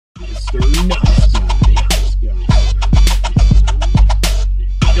Welcome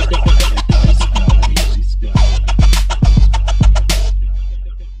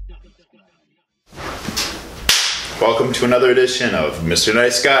to another edition of Mr.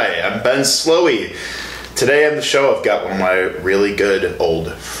 Nice Guy. I'm Ben Slowey. Today on the show, I've got one of my really good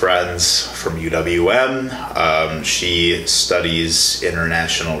old friends from UWM. She studies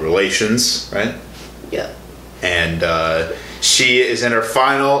international relations, right? Yeah. And she is in her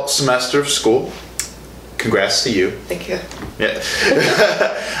final semester of school. Congrats to you. Thank you. Yeah.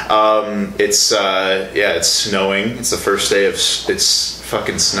 It's snowing. It's the first day of it's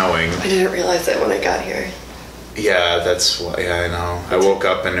fucking snowing. I didn't realize it when I got here. Yeah, that's why. Yeah, I know. I woke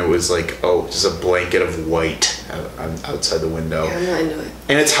up and it was like, oh, just a blanket of white outside the window. Yeah, I'm not into it.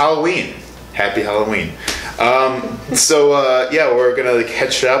 And it's Halloween. Happy Halloween. We're gonna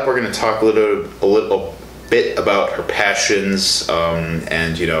catch up. We're gonna talk a little bit about her passions,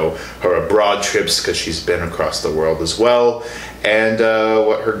 and her abroad trips because she's been across the world as well, and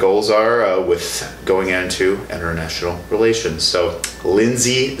what her goals are with going into international relations. So,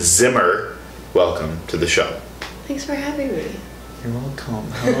 Lindsay Zimmer, welcome to the show. Thanks for having me. You're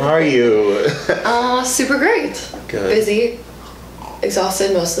welcome. How are you? Super great. Good. Busy,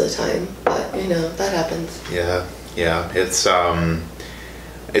 exhausted most of the time, but that happens. Yeah. It's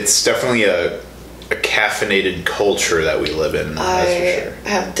definitely a caffeinated culture that we live in. That's for sure. I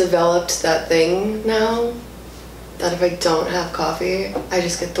have developed that thing now that if I don't have coffee, I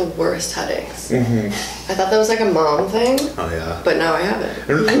just get the worst headaches. Mm-hmm. I thought that was like a mom thing. Oh yeah. But now I have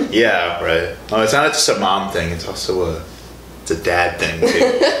it. Yeah, right. Oh, it's not just a mom thing. It's also a dad thing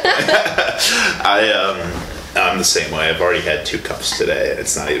too. I'm the same way. I've already had 2 cups today.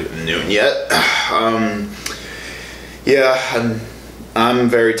 It's not even noon yet. I'm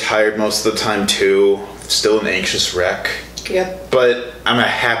very tired most of the time too. Still an anxious wreck. Yep. But I'm a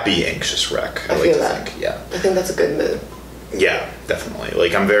happy anxious wreck. I like to think. Yeah. I think that's a good mood. Yeah, definitely.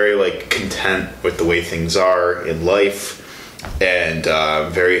 Like, I'm very content with the way things are in life, and I'm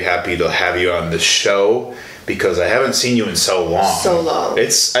very happy to have you on the show because I haven't seen you in so long. So long. I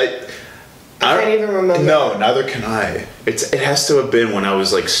can't even remember. No, neither can I. It has to have been when I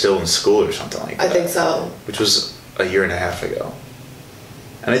was still in school or something like that. I think so. Which was a year and a half ago.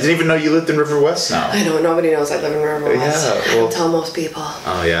 And I didn't even know you lived in River West now. I know, nobody knows I live in River West. Yeah, I don't tell most people.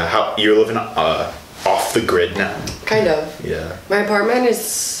 Oh yeah, how you're living off the grid now? Kind of. Yeah. My apartment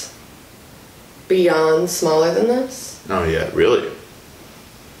is beyond smaller than this. Oh yeah, really?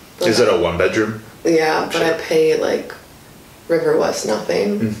 Is it a 1-bedroom? Yeah, but I pay River West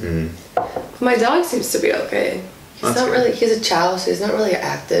nothing. Mm-hmm. My dog seems to be okay. He's a chow, so he's not really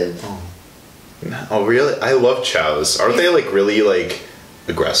active. Oh really? I love chows. Aren't they really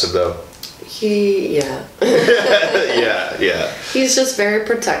aggressive though? Yeah. yeah. He's just very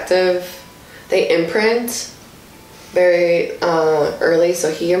protective. They imprint very early,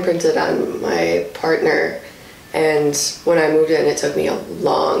 so he imprinted on my partner, and when I moved in, it took me a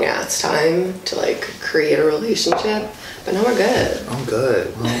long ass time to create a relationship, but now we're good. Oh,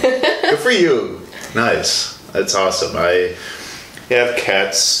 good. Well, good for you. Nice. That's awesome. I have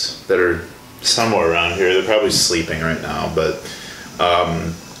cats that are somewhere around here. They're probably sleeping right now, but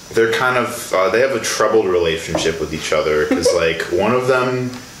they're kind of they have a troubled relationship with each other because one of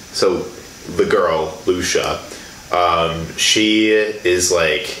them, so the girl Lucia, she is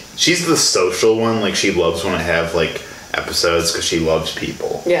she's the social one. She loves when I have episodes because she loves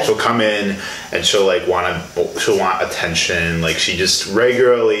people. Yeah. She'll come in and she'll want attention. She just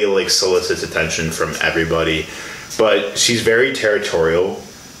regularly solicits attention from everybody, but she's very territorial,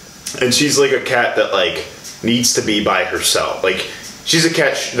 and she's a cat that needs to be by herself. She's a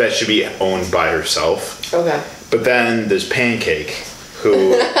cat that should be owned by herself. Okay. But then there's Pancake,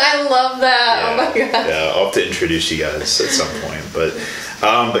 who I love that. Yeah, oh my god. Yeah, I'll have to introduce you guys at some point.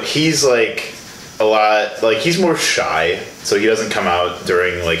 But he's a lot he's more shy, so he doesn't come out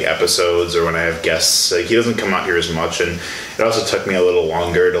during episodes or when I have guests. He doesn't come out here as much, and it also took me a little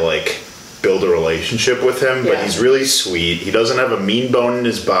longer to build a relationship with him. But he's really sweet. He doesn't have a mean bone in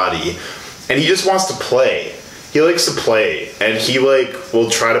his body, and he just wants to play. He likes to play, and he will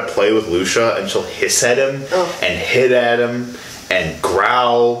try to play with Lucia, and she'll hiss at him and hit at him and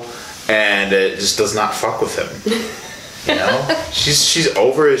growl, and it just does not fuck with him. She's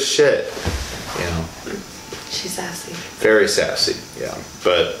over his shit. She's sassy. Very sassy, yeah.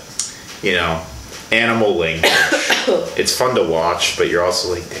 But animal language. It's fun to watch, but you're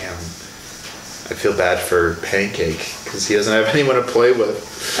also damn. I feel bad for Pancake because he doesn't have anyone to play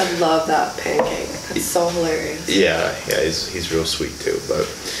with. I love that Pancake. That's so hilarious. Yeah, he's real sweet too. But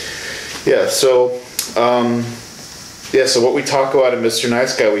yeah, so Yeah, so what we talk about in Mr.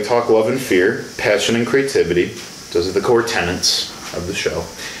 Nice Guy, we talk love and fear, passion and creativity. Those are the core tenets of the show.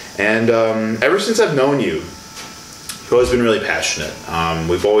 And ever since I've known you, you've always been really passionate.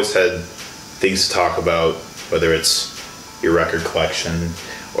 We've always had things to talk about, whether it's your record collection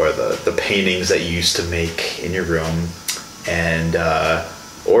or the paintings that you used to make in your room, and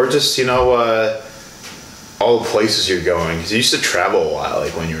or just, all the places you're going. 'Cause you used to travel a lot,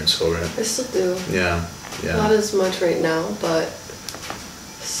 like when you were in school, right? I still do. Yeah. Not as much right now, but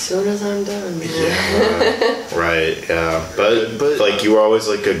as soon as I'm done. Yeah. Right. Yeah. But like you were always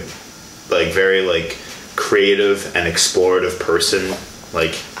like a very like creative and explorative person.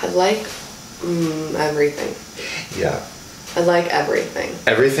 Like I like everything. Yeah. I like everything.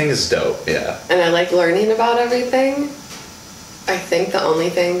 Everything is dope. Yeah. And I like learning about everything. I think the only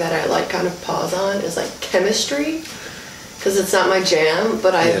thing that I like kind of pause on is like chemistry, because it's not my jam,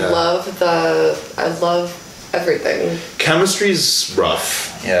 but I love everything. Chemistry's rough.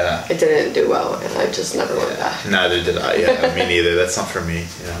 Yeah. I didn't do well, and I just never went back. Neither did I. Yeah, me neither. That's not for me.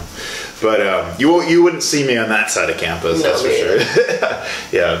 Yeah. But you wouldn't see me on that side of campus. No, that's for sure.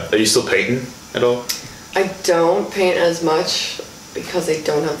 Yeah. Are you still painting at all? I don't paint as much because I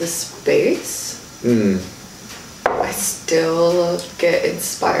don't have the space. I still get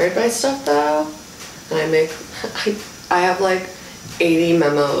inspired by stuff though, and I have like 80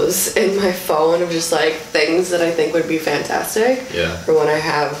 memos in my phone of just like things that I think would be fantastic. Yeah. For when I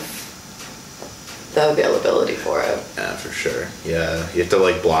have the availability for it. Yeah, for sure. Yeah, you have to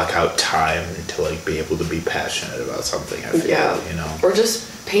like block out time to like be able to be passionate about something. I feel, Or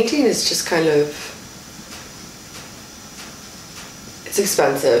just painting is just kind of, it's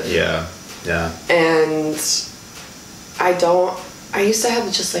expensive. Yeah. Yeah. And I used to have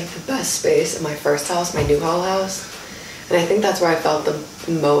just like the best space in my first house, my Newhall house. And I think that's where I felt the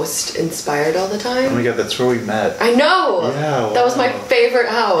most inspired all the time. Oh my god, that's where we met. I know! Yeah, wow. That was my favorite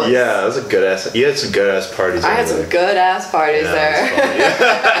house. Yeah, that was a good ass. You had some good ass parties. I had some good ass parties there.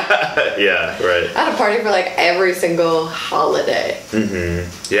 Yeah, right. I had a party for like every single holiday.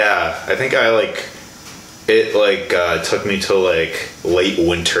 Yeah, I think it took me till like late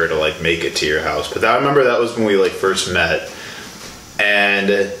winter to like make it to your house. But I remember that was when we like first met.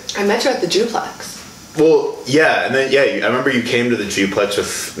 And I met you at the Duplex. Well, yeah, and then I remember you came to the Duplex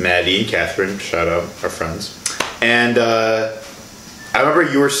with Maddie and Catherine, shout out our friends, and I remember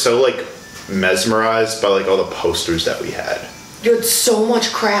you were so like mesmerized by like all the posters that we had. You had so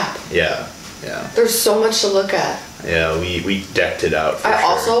much crap. Yeah. There's so much to look at. Yeah, we decked it out. I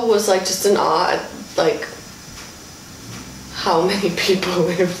also was like just in awe at like how many people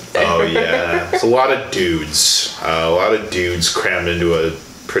live there. Oh yeah, it's a lot of dudes crammed into a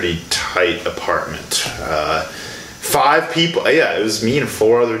pretty tight apartment. 5 people. Yeah, it was me and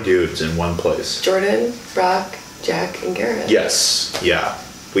 4 other dudes in one place. Jordan, Brock, Jack, and Garrett. Yes. Yeah.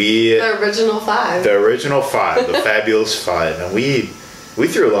 The original 5. The original 5. The fabulous 5. And we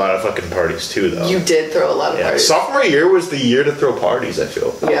threw a lot of fucking parties too, though. You did throw a lot of parties. Sophomore year was the year to throw parties, I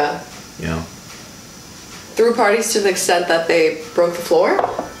feel. Yeah. Yeah. Threw parties to the extent that they broke the floor?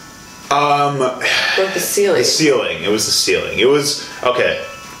 Broke the ceiling. The ceiling. It was the ceiling. It was okay.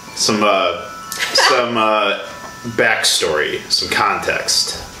 Some backstory, some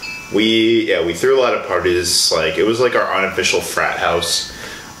context. We threw a lot of parties. Like it was like our unofficial frat house,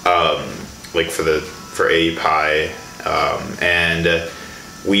 like for API, and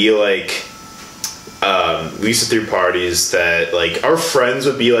we used to throw parties that like our friends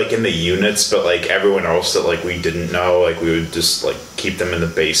would be like in the units, but like everyone else that like we didn't know, like we would just like keep them in the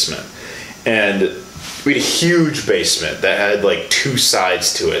basement. And we had a huge basement that had like 2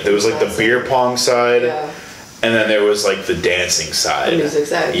 sides to it. There was like the beer pong side, and then there was like the dancing side. The music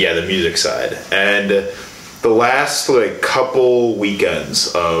side. Yeah, the music side. And the last like couple weekends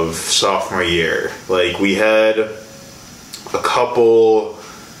of sophomore year, like we had a couple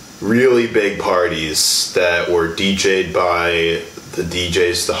really big parties that were DJ'd by the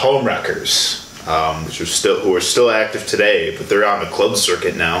DJs, the Homewreckers, who are still active today, but they're on the club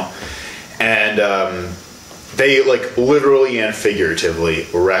circuit now. And they like literally and figuratively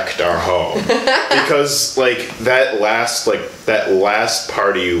wrecked our home because like that last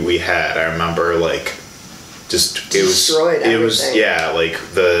party we had, I remember like just it was like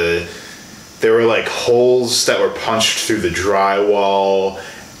there were like holes that were punched through the drywall.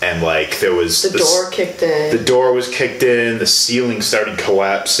 And like there was the door kicked in. The door was kicked in. The ceiling started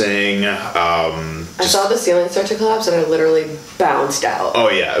collapsing. I saw the ceiling start to collapse, and I literally bounced out. Oh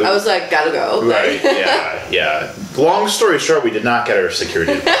yeah, I was like, gotta go. Right? Yeah. Long story short, we did not get our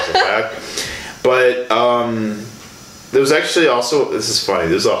security deposit back, but there was actually also, this is funny.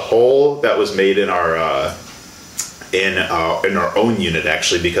 There's a hole that was made in our in our own unit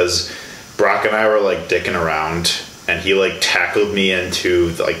actually, because Brock and I were like dicking around, and he like tackled me into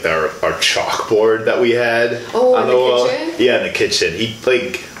like our chalkboard that we had on the wall. Kitchen? Yeah, in the kitchen.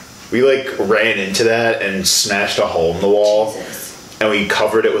 We ran into that and smashed a hole in the wall. Jesus. And we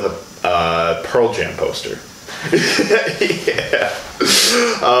covered it with a Pearl Jam poster.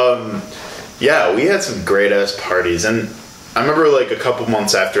 Yeah, we had some great ass parties, and I remember like a couple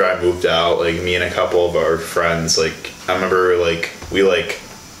months after I moved out, like me and a couple of our friends, like I remember like we like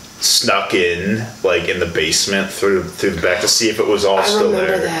snuck in like in the basement through the back to see if it was all still there. I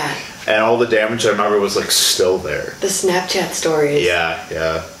remember that. And all the damage I remember was like still there. The Snapchat stories.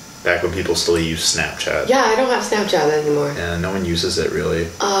 Yeah. Back when people still use Snapchat. Yeah, I don't have Snapchat anymore. Yeah, no one uses it really.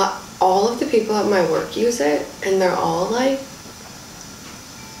 All of the people at my work use it, and they're all like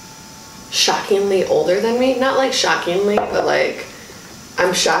shockingly older than me. Not like shockingly, but like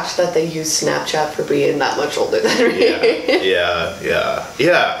I'm shocked that they use Snapchat for being that much older than me. Yeah.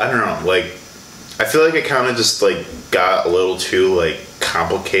 I don't know. Like, I feel like it kind of just like got a little too like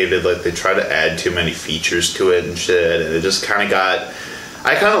complicated. Like they try to add too many features to it and shit, and it just kind of got.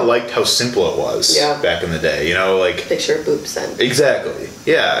 I kind of liked how simple it was back in the day, you know, like... Picture boobs then. Exactly.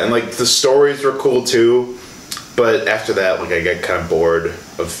 Yeah, and, like, the stories were cool, too, but after that, like, I got kind of bored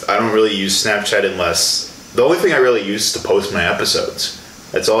of... I don't really use Snapchat unless... The only thing I really use is to post my episodes.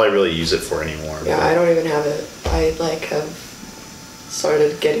 That's all I really use it for anymore. Yeah, but I don't even have it. I, like, have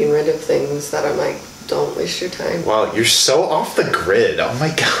started getting rid of things that I'm like, don't waste your time. Wow, you're so off the grid. Oh, my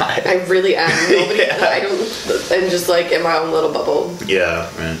God. I really am. I'm just, like, in my own little bubble. Yeah,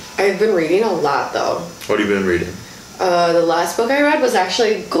 man. I've been reading a lot, though. What have you been reading? The last book I read was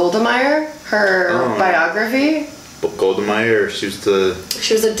actually Golda Meir, her biography. Golda Meir, she was a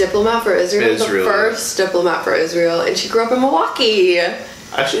diplomat for Israel, the first diplomat for Israel, and she grew up in Milwaukee.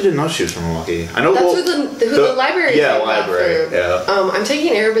 I actually didn't know she was from Milwaukee. I know that's who the library is. Yeah, library. Yeah. I'm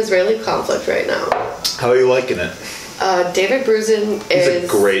taking Arab-Israeli conflict right now. How are you liking it? David Brusin is... He's a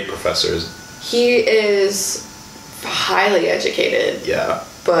great professor. He is highly educated. Yeah.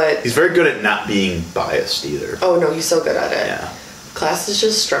 But... He's very good at not being biased either. Oh, no, he's so good at it. Yeah. Class is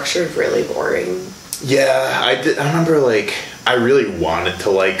just structured really boring. Yeah, I remember, like, I really wanted to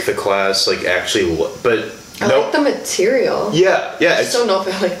like the class, like, actually, but... I like the material. Yeah. I just don't know if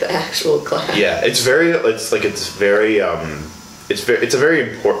I like the actual class. Yeah, it's a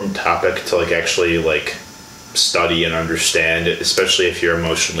very important topic to, like, actually, like, study and understand, especially if you're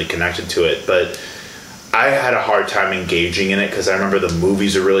emotionally connected to it, but I had a hard time engaging in it because I remember the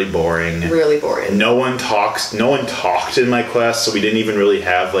movies are really boring. Really boring. No one talked in my class, so we didn't even really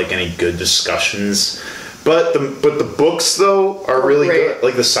have, like, any good discussions. But the books though are really good,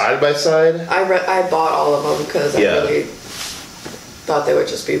 like the side by side. I bought all of them because I really thought they would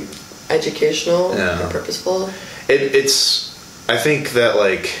just be educational and purposeful. I think that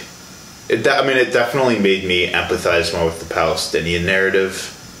like it definitely made me empathize more with the Palestinian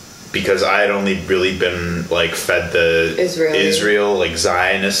narrative because I had only really been like fed the Israel like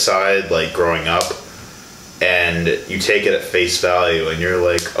Zionist side like growing up, and you take it at face value and you're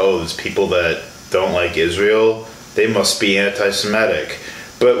like, oh, there's people that don't like Israel, they must be anti-Semitic.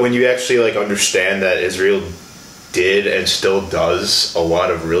 But when you actually like understand that Israel did and still does a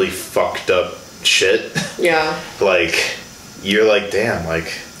lot of really fucked up shit, like you're like, damn, like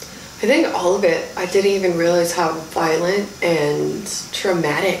I think all of it, I didn't even realize how violent and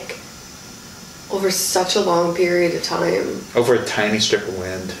traumatic over such a long period of time. Over a tiny strip of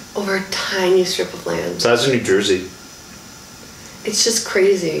land. Size of New Jersey. It's just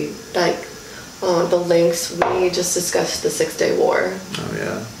crazy, like the lengths we just discussed the 6-Day War. Oh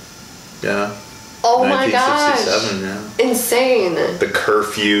yeah. Oh my gosh! Insane. The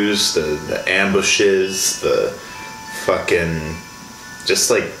curfews, the ambushes, the fucking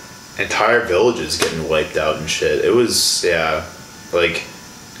just like entire villages getting wiped out and shit. It was like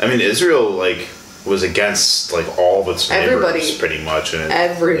I mean Israel like was against like all of its neighbors pretty much. And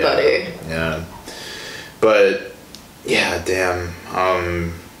everybody. Yeah. But yeah, damn.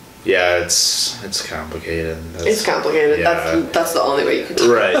 Yeah, it's complicated. It's complicated. Yeah. That's the only way you can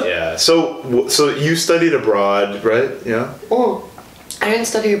do it. Right, yeah. So you studied abroad, right? Yeah? Oh, I didn't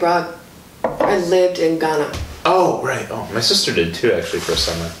study abroad. I lived in Ghana. Oh, right. Oh, my sister did too, actually, for a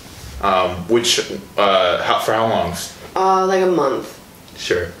summer. For how long? Like a month.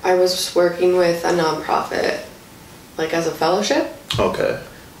 Sure. I was working with a nonprofit, like as a fellowship. Okay.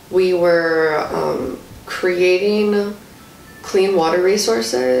 We were creating clean water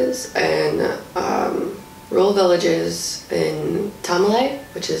resources and rural villages in Tamale,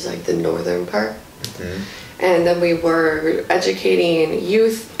 which is like the northern part. Mm-hmm. And then we were educating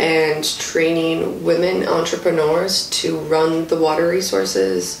youth and training women entrepreneurs to run the water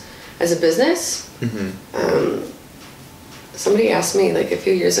resources as a business. Somebody asked me like a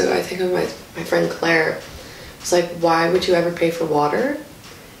few years ago, I think it was my friend Claire, was like, why would you ever pay for water?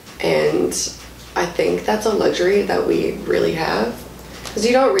 And I think that's a luxury that we really have. Because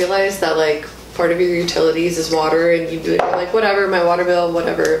you don't realize that like part of your utilities is water, and you're like, whatever, my water bill,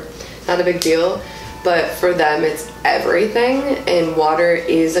 whatever, not a big deal. But for them, it's everything, and water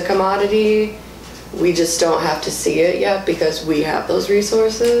is a commodity. We just don't have to see it yet because we have those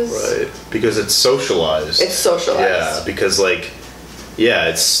resources. Right. Because it's socialized. It's socialized. Yeah, because like, yeah,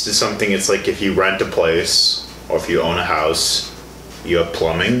 it's something, it's like if you rent a place or if you own a house, you have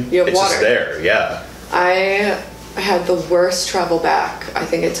plumbing. You have it's water. Just there, yeah. I had the worst travel back. I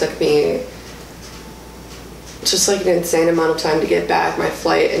think it took me just like an insane amount of time to get back. My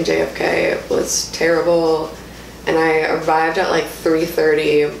flight in JFK was terrible, and I arrived at like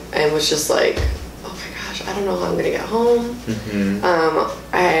 3:30 and was just like, I don't know how I'm gonna get home.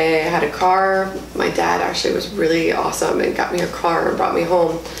 I had a car. My dad actually was really awesome and got me a car and brought me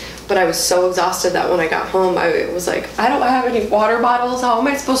home. But I was so exhausted that when I got home, I was like, I don't have any water bottles. How am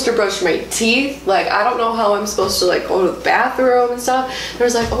I supposed to brush my teeth? Like, I don't know how I'm supposed to like go to the bathroom and stuff. And I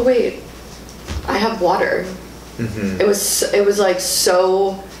was like, oh wait, I have water. It was like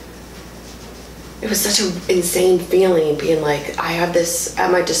so. It was such an insane feeling being like, I have this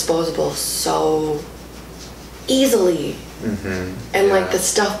at my disposal so easily. And like the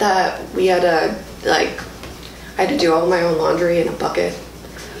stuff that we had to like, I had to do all my own laundry in a bucket.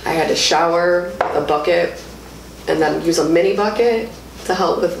 I had to shower a bucket and then use a mini bucket to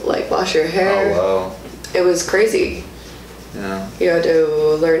help with like wash your hair. Oh wow. It was crazy. Yeah. You had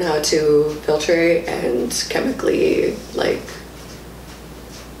to learn how to filtrate and chemically like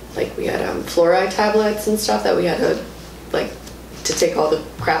we had fluoride tablets and stuff that we had to like to take all the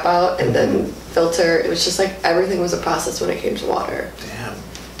crap out and then filter. It was just like everything was a process when it came to water. Damn.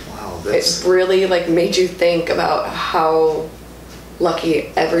 Wow. It really like made you think about how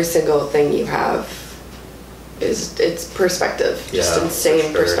lucky every single thing you have is. It's perspective. Just Yeah,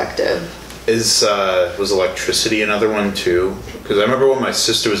 insane for sure. perspective. Was electricity another one too? Because I remember when my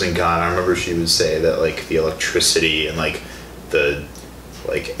sister was in Ghana, I remember she would say that like the electricity and like the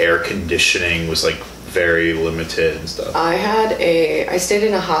like air conditioning was like very limited and stuff. I stayed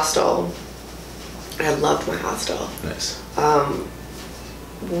in a hostel. I loved my hostel. Nice.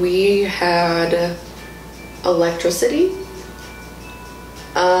 We had electricity.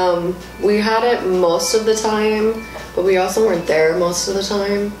 We had it most of the time, but we also weren't there most of the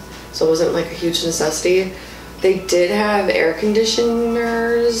time, so it wasn't like a huge necessity. They did have air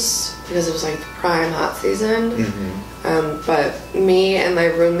conditioners because it was like the prime hot season. But me and my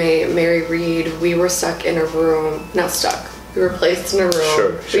roommate, Mary Reed, we were stuck in a room. Not stuck. We were placed in a room.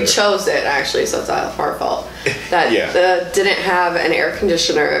 Sure. We chose it, actually, so it's not our fault. That didn't have an air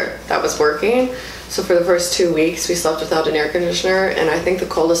conditioner that was working. So for the first 2 weeks, we slept without an air conditioner, and I think the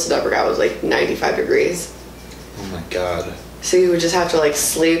coldest it ever got was like 95 degrees. Oh my god. So you would just have to like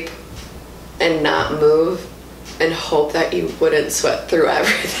sleep and not move and hope that you wouldn't sweat through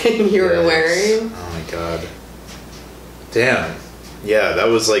everything you were wearing. Oh my god. Damn. Yeah,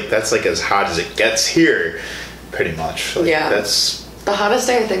 that's like as hot as it gets here, pretty much. Like, Yeah. That's The hottest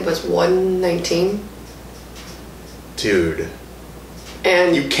day I think was 119. dude.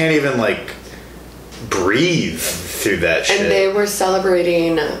 And You can't even like breathe through that shit. and they were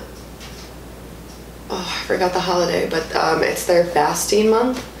celebrating I forgot the holiday, but it's their fasting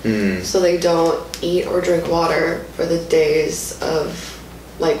month. So they don't eat or drink water for the days of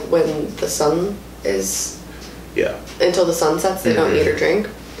like when the sun is Yeah. until the sun sets. They don't eat or drink.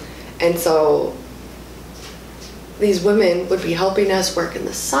 And so these women would be helping us work in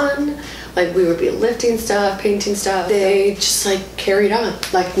the sun. Like we would be lifting stuff, painting stuff. They just like carried on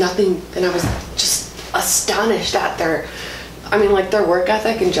like nothing. And I was just astonished at their work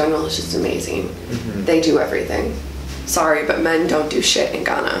ethic in general is just amazing. They do everything. Sorry, but men don't do shit in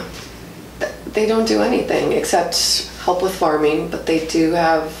Ghana. They don't do anything except help with farming, but they do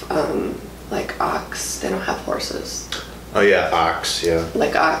have like ox. They don't have horses. Oh yeah, ox, yeah.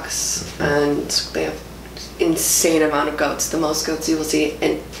 Like ox, and they have insane amount of goats. The most goats you will see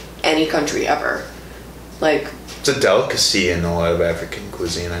in any country ever. Like It's a delicacy in a lot of African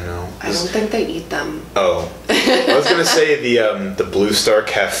cuisine, I know. I don't think they eat them. Oh. I was gonna say the Blue Star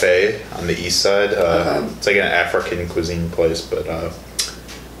Cafe on the east side. It's like an African cuisine place, but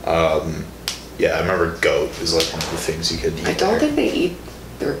yeah, I remember goat is like one of the things you could eat. I don't there. think they eat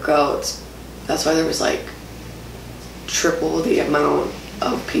their goats. That's why there was like triple the amount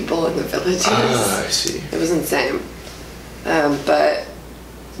of people in the villages. I see. It was insane. But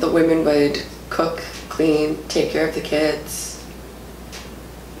the women would cook, clean, take care of the kids,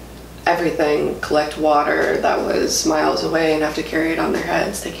 everything, collect water that was miles away and have to carry it on their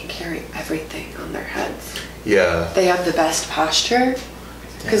heads. They can carry everything on their heads. Yeah. They have the best posture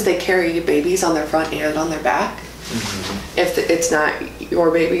because they carry babies on their front and on their back. Mm-hmm. If it's not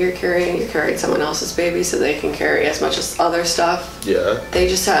your baby you're carrying someone else's baby, so they can carry as much as other stuff. Yeah. They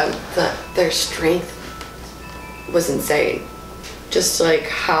just have their strength was insane. Just like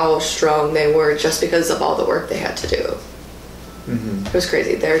how strong they were just because of all the work they had to do. Mm-hmm. It was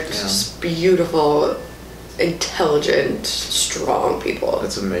crazy. They're just beautiful, intelligent, strong people.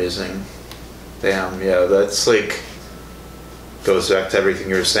 That's amazing. Damn, yeah, that's like goes back to everything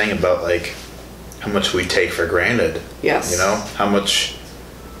you were saying about like how much we take for granted. Yes. You know, how much,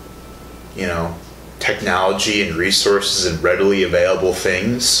 you know, technology and resources and readily available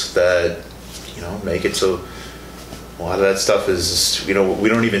things that, you know, make it so a lot of that stuff is, you know,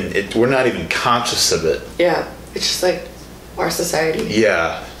 we're not even conscious of it. Yeah. It's just like our society.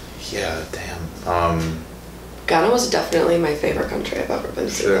 Yeah. Yeah, damn. Ghana was definitely my favorite country I've ever been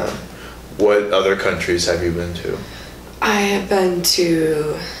to, though. What other countries have you been to? I have been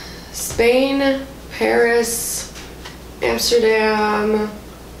to Spain, Paris, Amsterdam.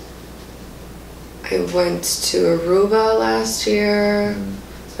 I went to Aruba last year.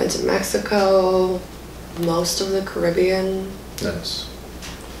 Went to Mexico. Most of the Caribbean. Nice.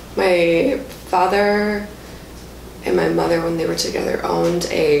 My father and my mother, when they were together, owned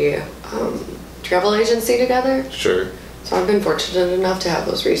a travel agency together. Sure. So I've been fortunate enough to have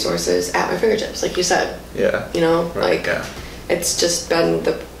those resources at my fingertips, like you said. Yeah. You know, right, like yeah. It's just been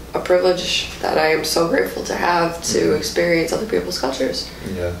a privilege that I am so grateful to have to experience other people's cultures.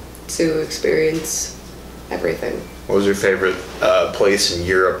 Yeah. To experience everything. What was your favorite place in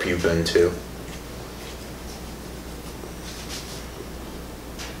Europe you've been to?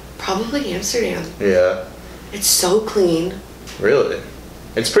 Probably Amsterdam. Yeah. It's so clean. Really?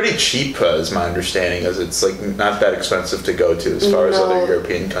 It's pretty cheap, is my understanding, as it's like not that expensive to go to as far as other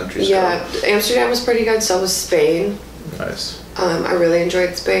European countries go. Yeah, Amsterdam was pretty good. So was Spain. Nice. I really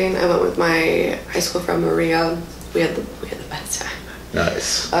enjoyed Spain. I went with my high school friend Maria. We had the best time.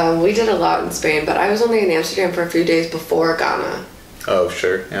 Nice. We did a lot in Spain, but I was only in Amsterdam for a few days before Ghana. Oh,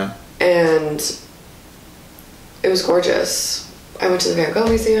 sure, yeah. And it was gorgeous. I went to the Van Gogh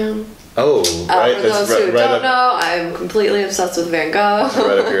Museum. Oh, right. For those who don't know, I'm completely obsessed with Van Gogh.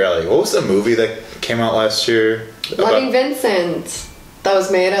 Right up your alley. What was the movie that came out last year? Loving Vincent. That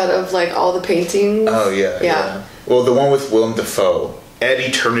was made out of like all the paintings. Oh, yeah. Well, the one with Willem Dafoe. At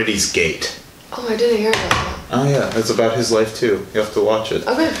Eternity's Gate. Oh, I didn't hear about that. Oh, yeah. It's about his life, too. You have to watch it.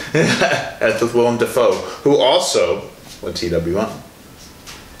 Okay. That's with Willem Dafoe, who also went TWM.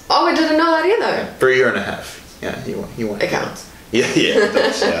 Oh, I didn't know that either. For a year and a half. Yeah, he went. It counts. Yeah, it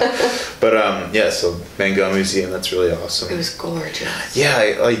does, yeah. But, so Van Gogh Museum, that's really awesome. It was gorgeous. Yeah,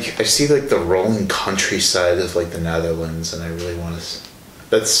 I see, like, the rolling countryside of, like, the Netherlands, and I really want to...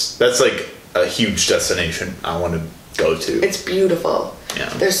 That's like, a huge destination I want to go to. It's beautiful. Yeah.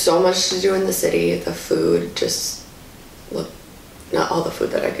 There's so much to do in the city. The food just... Look, not all the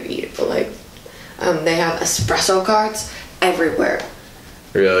food that I could eat, but, like, they have espresso carts everywhere.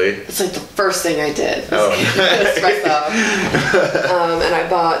 Really? It's like the first thing I did. Oh. Espresso.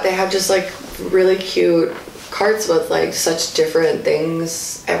 And they have just like really cute carts with like such different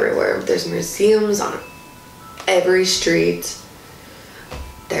things everywhere. There's museums on every street.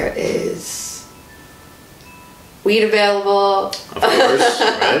 There is weed available. Of course,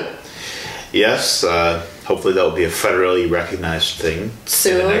 right? Yes, hopefully that'll be a federally recognized thing.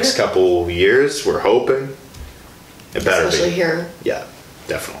 Soon. In the next couple of years, we're hoping. It better Especially be. here. Yeah.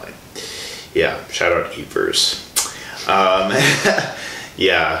 Definitely. Yeah, shout out Evers. I'm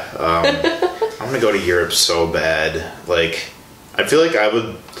gonna go to Europe so bad. Like, I feel like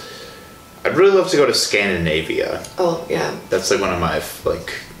I'd really love to go to Scandinavia. Oh, yeah. That's like one of my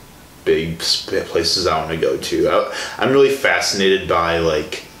like big places I want to go to. I'm really fascinated by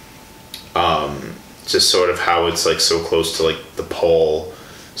like just sort of how it's like so close to like the pole.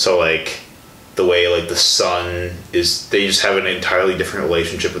 So like the way like the sun is, they just have an entirely different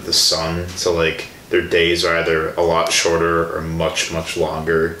relationship with the sun. So like their days are either a lot shorter or much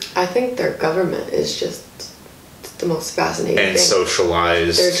longer. I think their government is just the most fascinating and thing.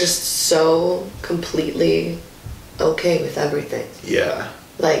 Socialized. They're just so completely okay with everything. Yeah.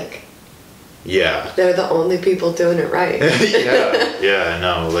 Like, yeah. They're the only people doing it right. Yeah, I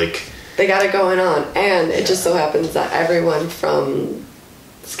know. Like, they got it going on, and it just so happens that everyone from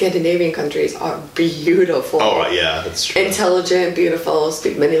Scandinavian countries are beautiful. Oh yeah, that's true. Intelligent, beautiful,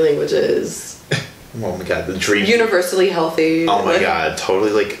 speak many languages. Oh my god, the dream. Universally healthy. Oh my god,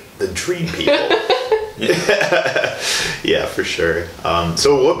 totally like the dream people. Yeah, for sure.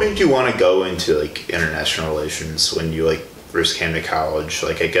 So what made you want to go into like international relations when you like first came to college?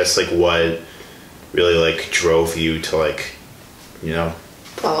 Like I guess like what really like drove you to like, you know,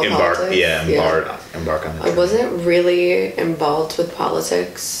 embark on that. I wasn't really involved with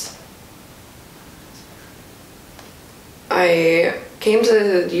politics. I came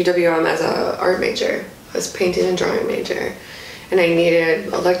to UWM as a art major, as painting and drawing major, and I needed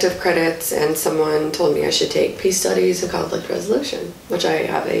elective credits, and someone told me I should take peace studies and conflict resolution, which I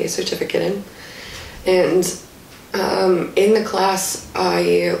have a certificate in. And in the class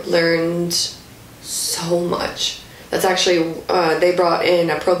I learned so much. That's actually, they brought in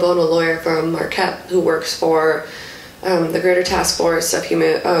a pro bono lawyer from Marquette who works for the Greater Task Force of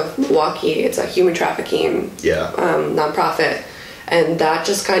Milwaukee. It's a human trafficking nonprofit. And that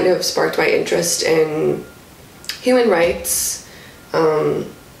just kind of sparked my interest in human rights,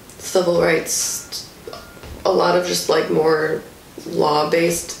 civil rights, a lot of just like more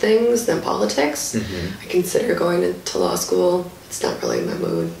law-based things than politics. I consider going into law school. It's not really my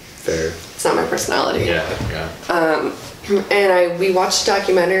mood. Fair. It's not my personality. Yeah. And we watched a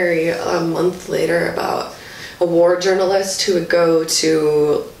documentary a month later about a war journalist who would go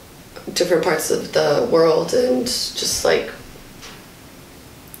to different parts of the world and just like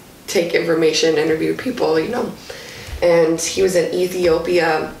take information, interview people, you know. And he was in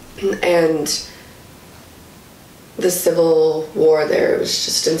Ethiopia, and the civil war there was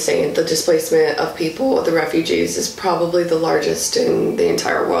just insane. The displacement of people, the refugees, is probably the largest in the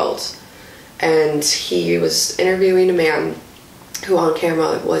entire world. And he was interviewing a man who on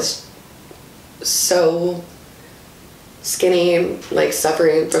camera was so skinny, like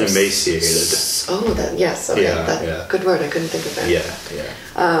suffering from emaciated. Good word, I couldn't think of it.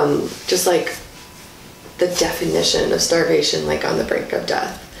 Just like the definition of starvation, like on the brink of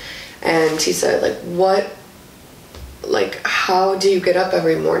death. And he said, how do you get up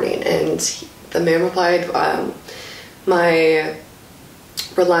every morning? And the man replied, my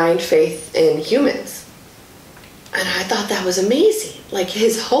reliant faith in humans. And I thought that was amazing, like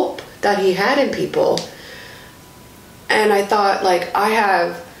his hope that he had in people. And I thought, like, I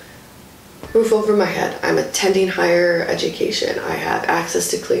have roof over my head, I'm attending higher education, I have access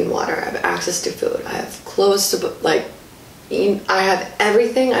to clean water, I have access to food, I have clothes to, like, I have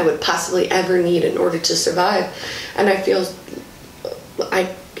everything I would possibly ever need in order to survive. And I feel,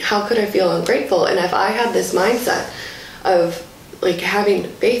 how could I feel ungrateful? And if I had this mindset of like having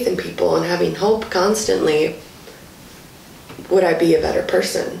faith in people and having hope constantly, would I be a better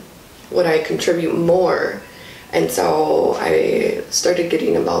person? Would I contribute more? And so I started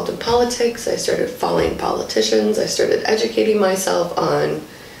getting involved in politics. I started following politicians. I started educating myself on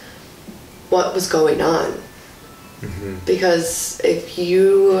what was going on. Because if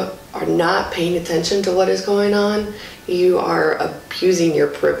you are not paying attention to what is going on, you are abusing your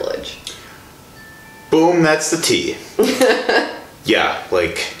privilege. Boom, that's the T. Yeah,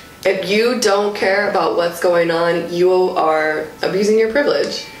 like... If you don't care about what's going on, you are abusing your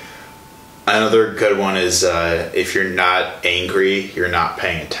privilege. Another good one is if you're not angry, you're not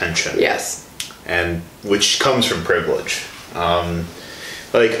paying attention. Yes. And which comes from privilege.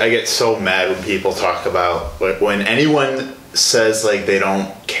 Like, I get so mad when people talk about, like, when anyone says, like, they don't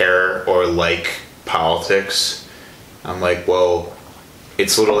care or like politics, I'm like, well,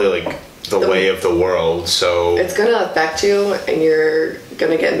 it's literally, like, the way of the world, so... It's gonna affect you, and you're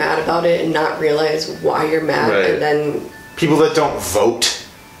gonna get mad about it and not realize why you're mad, right. And then... People that don't vote,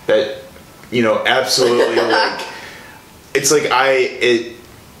 that, you know, absolutely, like... It's like, it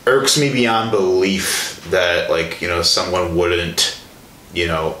irks me beyond belief that, like, you know, someone wouldn't, you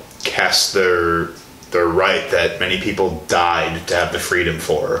know, cast their right that many people died to have the freedom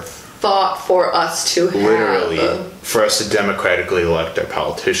for. Fought for us to have. Literally, for us to democratically elect our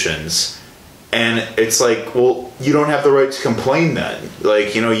politicians. And it's like, well, you don't have the right to complain then.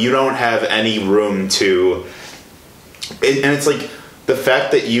 Like, you know, you don't have any room to... And it's like, the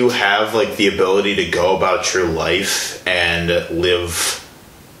fact that you have, like, the ability to go about your life and live,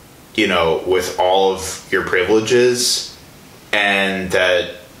 you know, with all of your privileges... And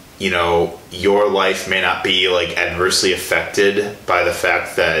that, you know, your life may not be, like, adversely affected by the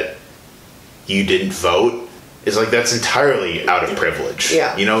fact that you didn't vote is, like, that's entirely out of privilege.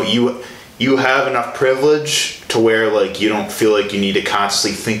 Yeah. You know, you have enough privilege to where, like, you don't feel like you need to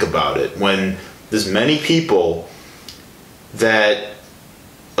constantly think about it. When there's many people that,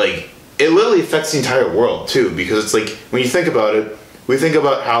 like, it literally affects the entire world, too. Because it's like, when you think about it, we think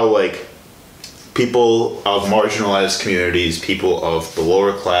about how like people of marginalized communities, people of the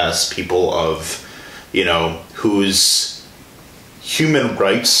lower class, people of, you know, whose human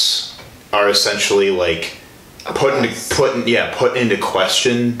rights are essentially like put into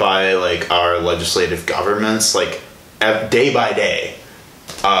question by like our legislative governments, like day by day.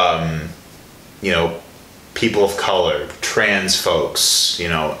 You know, people of color, trans folks, you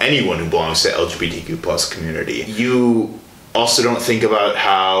know, anyone who belongs to the LGBTQ plus community. You also don't think about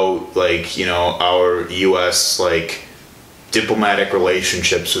how, like, you know, our U.S. like diplomatic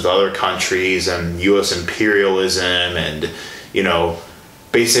relationships with other countries and U.S. imperialism and, you know,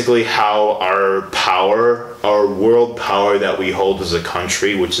 basically how our power, our world power that we hold as a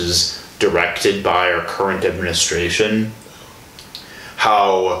country, which is directed by our current administration,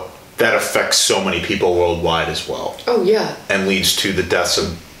 how that affects so many people worldwide as well. Oh, yeah. And leads to the deaths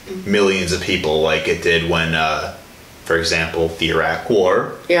of millions of people, like it did when, for example, the Iraq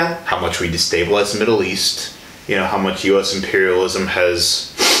War. Yeah. How much we destabilized the Middle East. You know, how much U.S. imperialism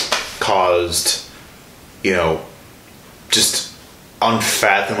has caused, you know, just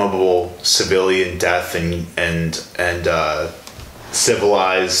unfathomable civilian death and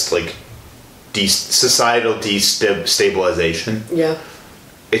civilized, like, societal destabilization. Yeah.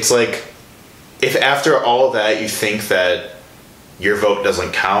 It's like, if after all of that you think that your vote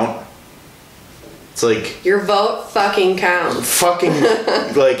doesn't count, it's like... Your vote fucking counts. Fucking,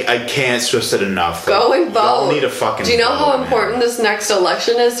 like, I can't stress it enough. Go and vote. Y'all need to fucking Do you know vote, how important this next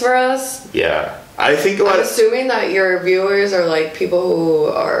election is for us? Yeah. I think I'm assuming that your viewers are, like, people who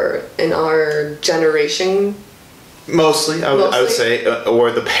are in our generation. Mostly, I would say,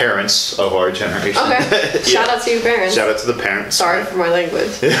 or the parents of our generation. Okay. Yeah. Shout out to you parents. Shout out to the parents. Sorry for my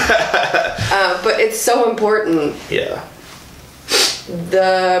language. But it's so important. Yeah.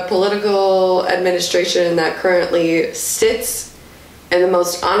 The political administration that currently sits in the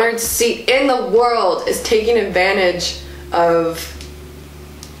most honored seat in the world is taking advantage of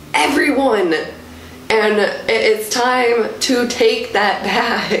everyone. And it's time to take that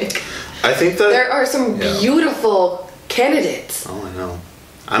back. I think that there are some beautiful candidates. Oh, I know.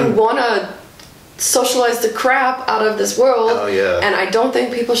 Who want to socialize the crap out of this world. Oh, yeah. And I don't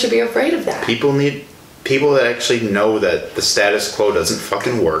think people should be afraid of that. People need people that actually know that the status quo doesn't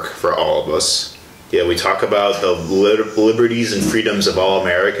fucking work for all of us. Yeah, we talk about the liberties and freedoms of all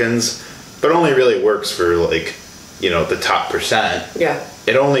Americans, but it only really works for, like, you know, the top percent. Yeah.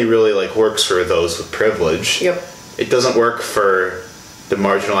 It only really, like, works for those with privilege. Yep. It doesn't work for the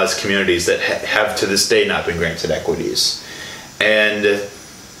marginalized communities that have to this day not been granted equities. And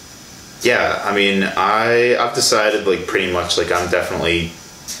yeah, I mean, I've decided, like, pretty much, like, I'm definitely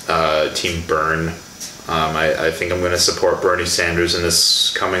Team Bern. I think I'm going to support Bernie Sanders in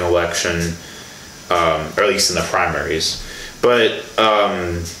this coming election, or at least in the primaries. But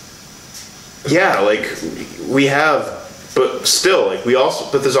yeah, like, we have. But still, like,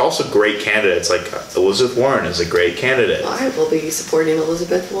 but there's also great candidates. Like, Elizabeth Warren is a great candidate. I will be supporting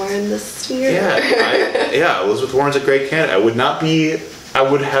Elizabeth Warren this year. Yeah, Elizabeth Warren's a great candidate. I would not be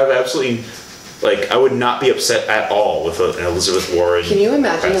upset at all with an Elizabeth Warren. Can you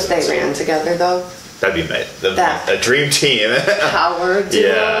imagine if they ran together, though? That'd be a dream team. Power duo.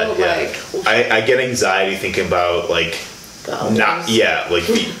 Yeah. Like, I get anxiety thinking about, like,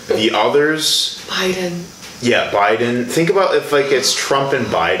 the others. Biden. Yeah, Biden. Think about if, like, it's Trump and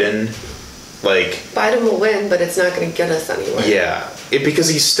Biden, like... Biden will win, but it's not going to get us anywhere. Yeah. Because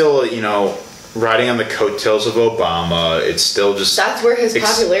he's still, you know, riding on the coattails of Obama. It's still just... That's where his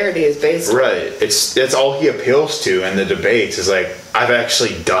popularity is based on. Right. That's all he appeals to in the debates is, like, I've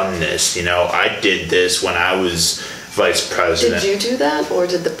actually done this, you know. I did this when I was vice president. Did you do that, or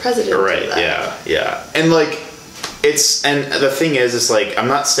did the president do that? Right, yeah. And, like... and the thing is, like, I'm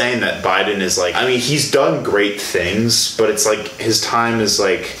not saying that Biden is, like, I mean, he's done great things, but it's like his time is,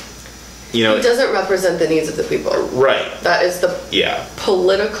 like, you know... He doesn't represent the needs of the people. Right. That is the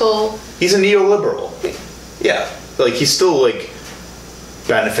political... He's a neoliberal. Yeah. Like, he still, like,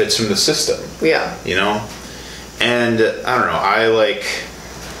 benefits from the system. Yeah. You know? And, I don't know,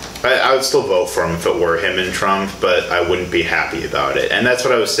 I would still vote for him if it were him and Trump, but I wouldn't be happy about it. And that's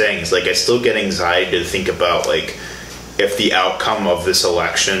what I was saying, is, like, I still get anxiety to think about, like, if the outcome of this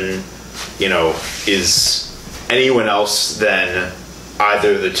election, you know, is anyone else than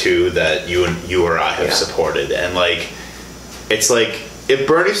either the two that you or I have supported. And, like, it's like, if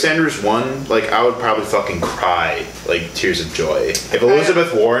Bernie Sanders won, like, I would probably fucking cry, like, tears of joy. If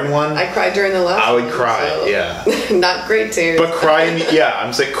Elizabeth Warren won... I cried during the last I would cry, so. Yeah. Not great tears. But cry in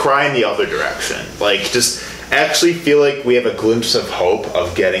the other direction. Like, just actually feel like we have a glimpse of hope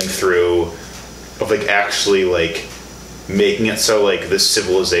of getting through, of, like, actually, like, making it so like this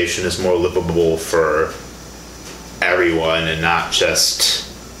civilization is more livable for everyone and not just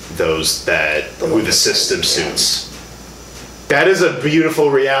those that who the system suits. That is a beautiful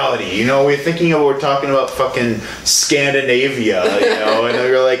reality. You know, we're talking about fucking Scandinavia, you know, and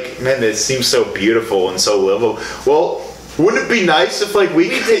you're like, man, this seems so beautiful and so livable. Well, wouldn't it be nice if like we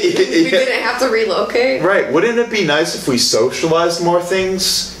didn't have to relocate? Right. Wouldn't it be nice if we socialized more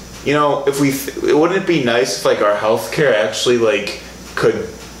things? You know, wouldn't it be nice if like our healthcare actually like could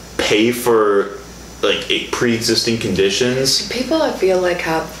pay for like pre-existing conditions? People I feel like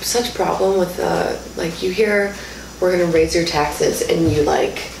have such problem with like you hear we're gonna raise your taxes and you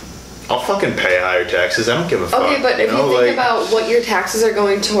like I'll fucking pay higher taxes. I don't give a fuck. Okay, but if you think about what your taxes are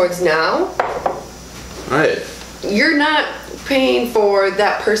going towards now, right. You're not paying for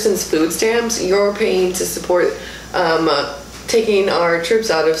that person's food stamps. You're paying to support taking our troops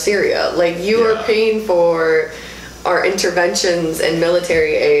out of Syria. Like you are paying for our interventions and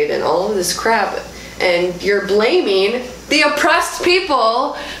military aid and all of this crap, and you're blaming the oppressed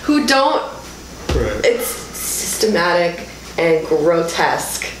people who don't. Right. It's systematic and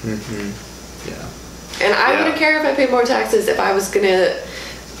grotesque. Mm-hmm. Yeah. And I wouldn't care if I paid more taxes if I was gonna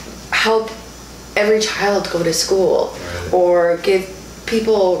help every child go to school or give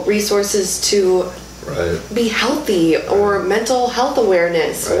people resources to be healthy or mental health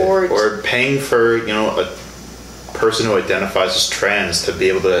awareness or paying for, you know, a person who identifies as trans to be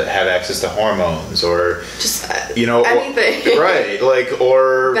able to have access to hormones or just you know anything.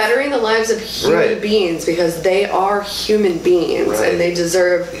 Or bettering the lives of human beings because they are human beings and they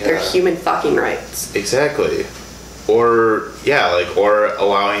deserve their human fucking rights. Exactly. Or or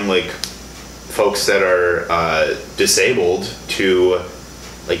allowing like folks that are disabled to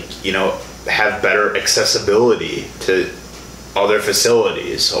like, you know, have better accessibility to other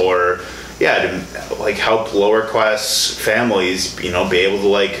facilities or to like help lower class families, you know, be able to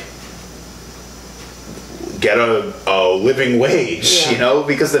like get a living wage, you know,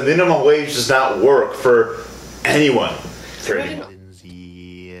 because the minimum wage does not work for anyone.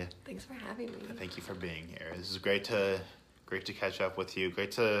 Lindsay, thanks for having me. Thank you for being here. This is great to catch up with you.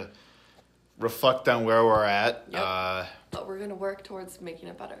 Great to reflect on where we're at. Yep. But we're gonna work towards making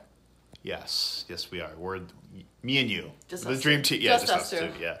it better. Yes, we are. We're me and you, just the dream team. Yeah, just us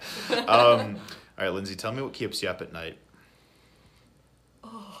two. Yeah. All right, Lindsay, tell me what keeps you up at night.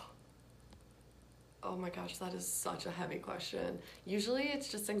 Oh my gosh, that is such a heavy question. Usually, it's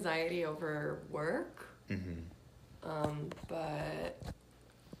just anxiety over work. Mm-hmm. But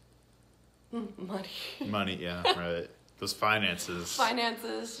money. Money, yeah, right. Those finances.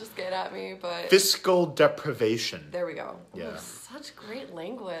 Finances just get at me, but... Fiscal deprivation. There we go. Yeah. Ooh, such great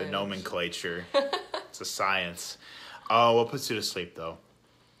language. The nomenclature. It's a science. What puts you to sleep, though?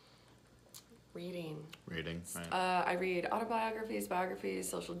 Reading. Right. I read autobiographies, biographies,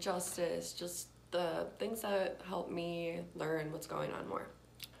 social justice, just the things that help me learn what's going on more.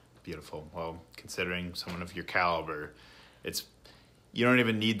 Beautiful. Well, considering someone of your caliber, you don't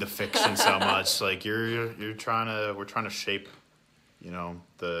even need the fiction so much. Like we're trying to shape, you know,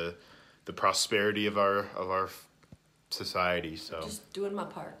 the prosperity of our society. So just doing my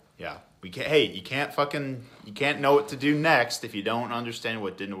part. Yeah, you can't know what to do next if you don't understand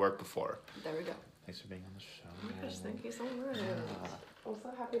what didn't work before. There we go. Thanks for being on the show. Oh my gosh, thank you so much. I'm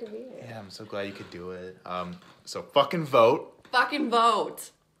so happy to be here. Yeah, I'm so glad you could do it. So fucking vote. Fucking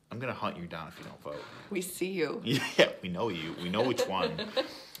vote. I'm gonna hunt you down if you don't vote. We see you. Yeah, we know you. We know which one.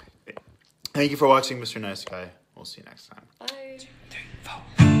 Thank you for watching, Mr. Nice Guy. We'll see you next time. Bye.